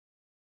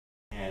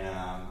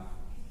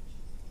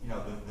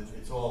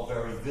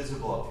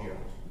visible up here.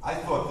 I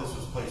thought this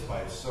was placed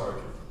by a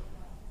surgeon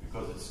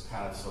because it's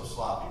kind of so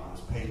sloppy, but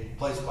it's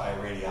placed by a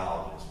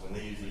radiologist when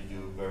they usually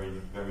do very,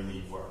 very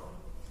neat work.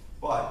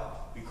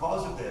 But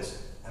because of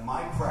this, and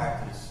my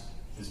practice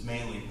is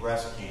mainly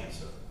breast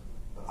cancer,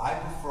 but I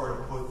prefer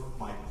to put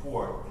my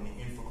port in the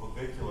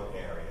infraclavicular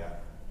area,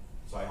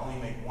 so I only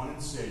make one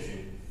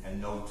incision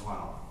and no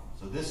tunnel.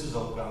 So this is,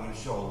 I'm going to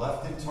show a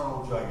left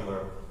internal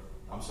jugular,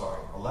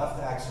 a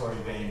left axillary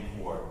vein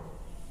port.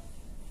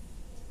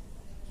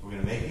 So we're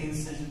going to make the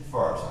incision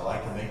first. I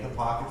like to make the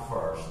pocket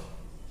first.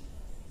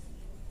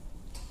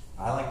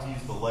 I like to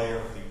use the layer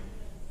of the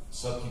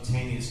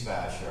subcutaneous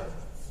fascia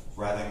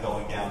rather than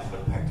going down to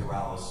the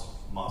pectoralis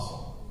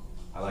muscle.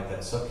 I like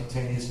that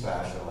subcutaneous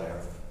fascia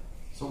layer.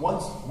 So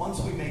once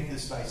we make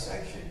this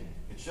dissection,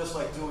 it's just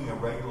like doing a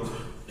regular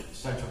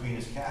central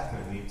venous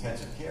catheter in the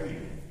intensive care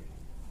unit.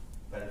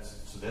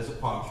 So there's a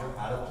puncture,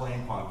 out of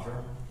plane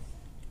puncture.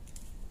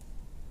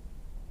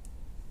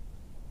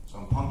 So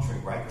I'm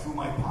puncturing right through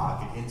my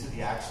pocket into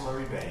the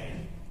axillary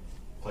vein.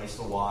 Place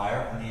the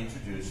wire and the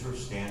introducer,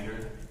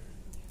 standard.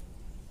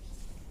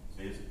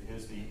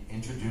 Here's the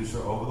introducer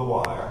over the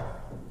wire.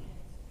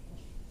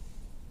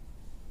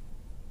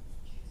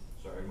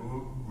 So I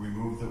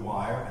remove the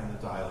wire and the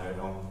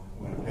dilator.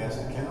 We're going to pass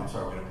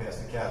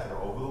the catheter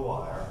over the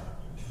wire.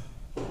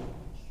 Okay.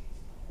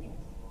 We're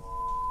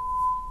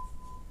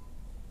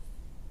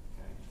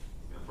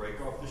going to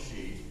break off the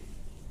sheath.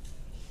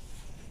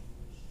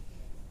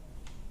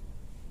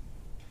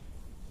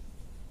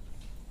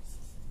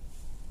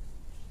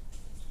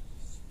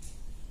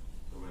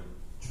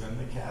 Trim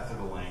the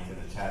catheter length and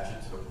attach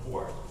it to the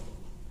port.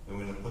 Then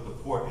we're going to put the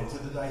port into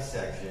the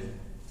dissection.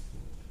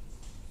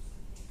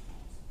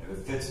 If it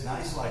fits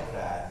nice like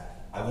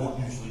that, I won't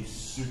usually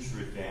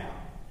suture it down.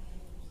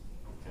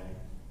 Okay?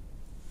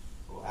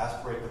 So we'll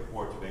aspirate the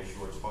port to make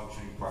sure it's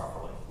functioning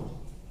properly.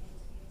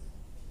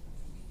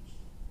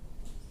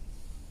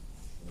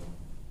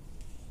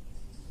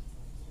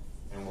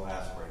 And we'll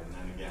aspirate, and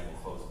then again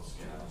we'll close the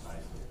skin out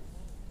nicely.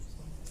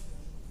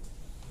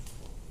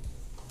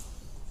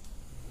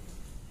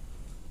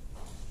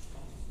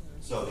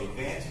 So the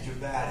advantage of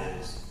that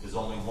is there's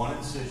only one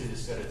incision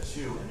instead of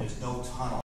two, and there's no tunnel.